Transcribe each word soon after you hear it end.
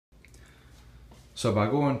So by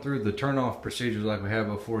going through the turn off procedures like we have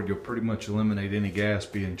before, you'll pretty much eliminate any gas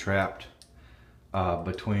being trapped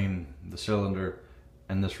between the cylinder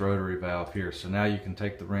and this rotary valve here. So now you can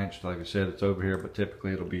take the wrench, like I said, it's over here, but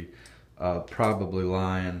typically it'll be probably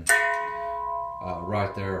lying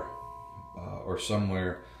right there or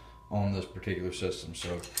somewhere on this particular system.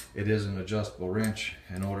 So it is an adjustable wrench.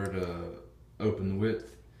 In order to open the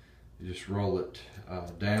width, you just roll it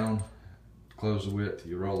down, close the width,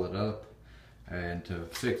 you roll it up, and to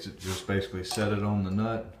fix it, just basically set it on the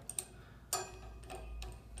nut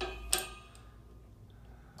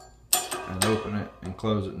and open it and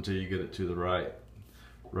close it until you get it to the right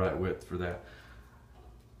width for that.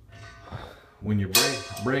 When you're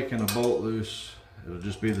breaking a bolt loose, it'll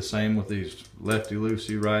just be the same with these lefty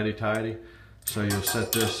loosey, righty tighty. So you'll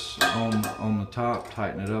set this on the top,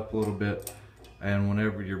 tighten it up a little bit, and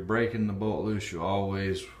whenever you're breaking the bolt loose, you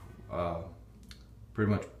always pretty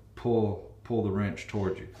much pull the wrench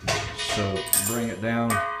towards you. So bring it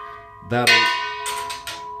down. That'll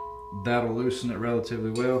loosen it relatively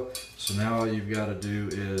well. So now all you've got to do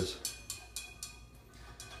is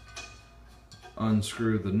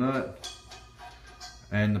unscrew the nut,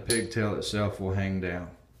 and the pigtail itself will hang down.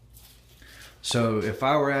 So if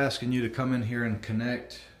I were asking you to come in here and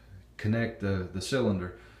connect the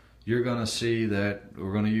cylinder, you're going to see that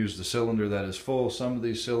we're going to use the cylinder that is full. Some of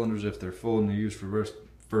these cylinders, if they're full and they're used for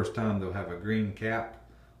first time, they'll have a green cap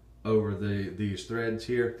over these threads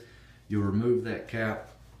here. You'll remove that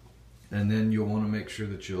cap, and then you'll want to make sure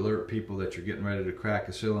that you alert people that you're getting ready to crack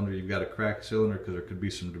a cylinder. You've got to crack a cylinder because there could be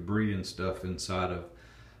some debris and stuff inside of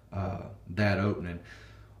that opening.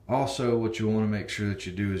 Also, what you want to make sure that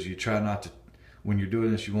you do is you try not to, when you're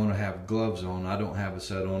doing this, you want to have gloves on. I don't have a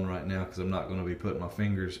set on right now because I'm not going to be putting my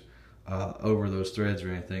fingers over those threads or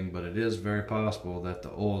anything, but it is very possible that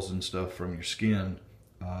the oils and stuff from your skin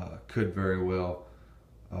could very well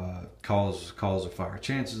cause a fire.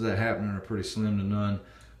 Chances of that happening are pretty slim to none,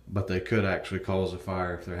 but they could actually cause a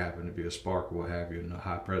fire if there happened to be a spark or what have you in the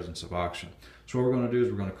high presence of oxygen. So what we're going to do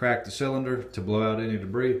is we're going to crack the cylinder to blow out any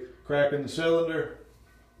debris. Cracking the cylinder.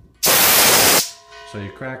 So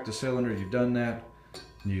you crack the cylinder, you've done that.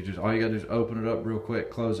 All you got to do is open it up real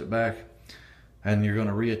quick, close it back, and you're going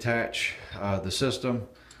to reattach the system.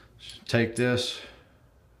 Take this,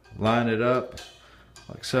 line it up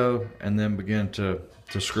like so, and then begin to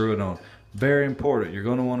screw it on. Very important, you're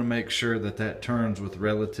going to want to make sure that turns with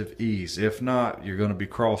relative ease. If not, you're going to be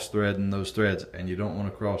cross-threading those threads, and you don't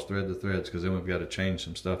want to cross-thread the threads because then we've got to change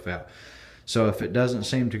some stuff out. So if it doesn't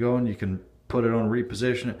seem to go in, you can put it on,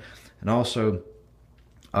 reposition it. And also,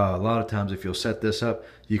 a lot of times if you'll set this up,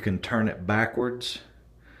 you can turn it backwards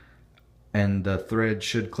and the thread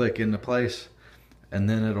should click into place, and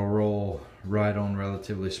then it'll roll right on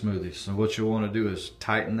relatively smoothly. So what you'll want to do is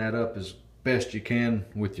tighten that up as best you can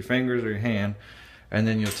with your fingers or your hand, and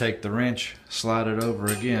then you'll take the wrench, slide it over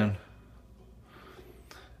again,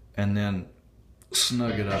 and then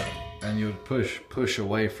snug it up, and you'll push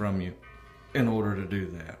away from you in order to do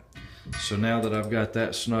that. So now that I've got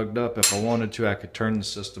that snugged up, if I wanted to, I could turn the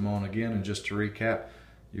system on again. And just to recap,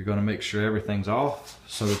 you're going to make sure everything's off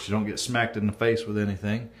so that you don't get smacked in the face with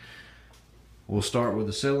anything. We'll start with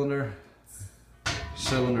the cylinder.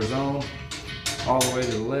 Cylinder's on, all the way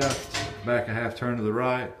to the left, back a half turn to the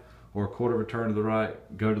right, or a quarter of a turn to the right.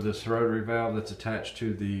 Go to this rotary valve that's attached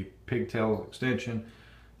to the pigtail extension.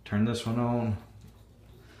 Turn this one on,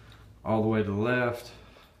 all the way to the left,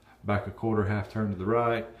 back a quarter, half turn to the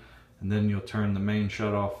right, and then you'll turn the main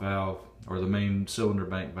shutoff valve, or the main cylinder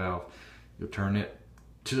bank valve. You'll turn it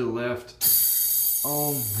to the left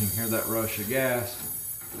on. You can hear that rush of gas.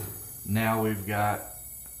 Now we've got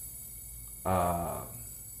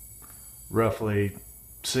roughly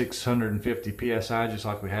 650 psi, just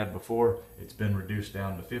like we had before. It's been reduced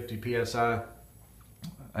down to 50 psi,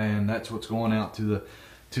 and that's what's going out to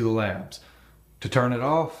the labs. To turn it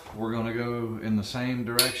off, we're going to go in the same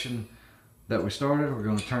direction that we started. We're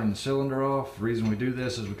going to turn the cylinder off. The reason we do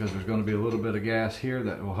this is because there's going to be a little bit of gas here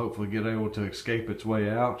that will hopefully get able to escape its way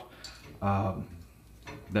out,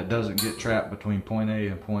 that doesn't get trapped between point A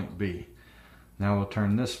and point B. Now we'll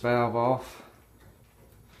turn this valve off.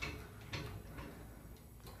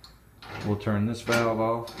 We'll turn this valve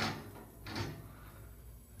off,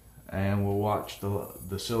 and we'll watch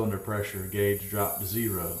the cylinder pressure gauge drop to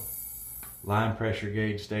 0. Line pressure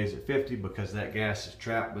gauge stays at 50 because that gas is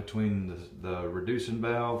trapped between the reducing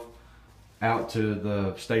valve out to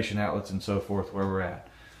the station outlets and so forth where we're at.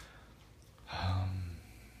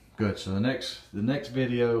 Good. So the next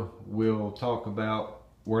video we'll talk about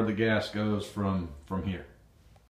where the gas goes from here.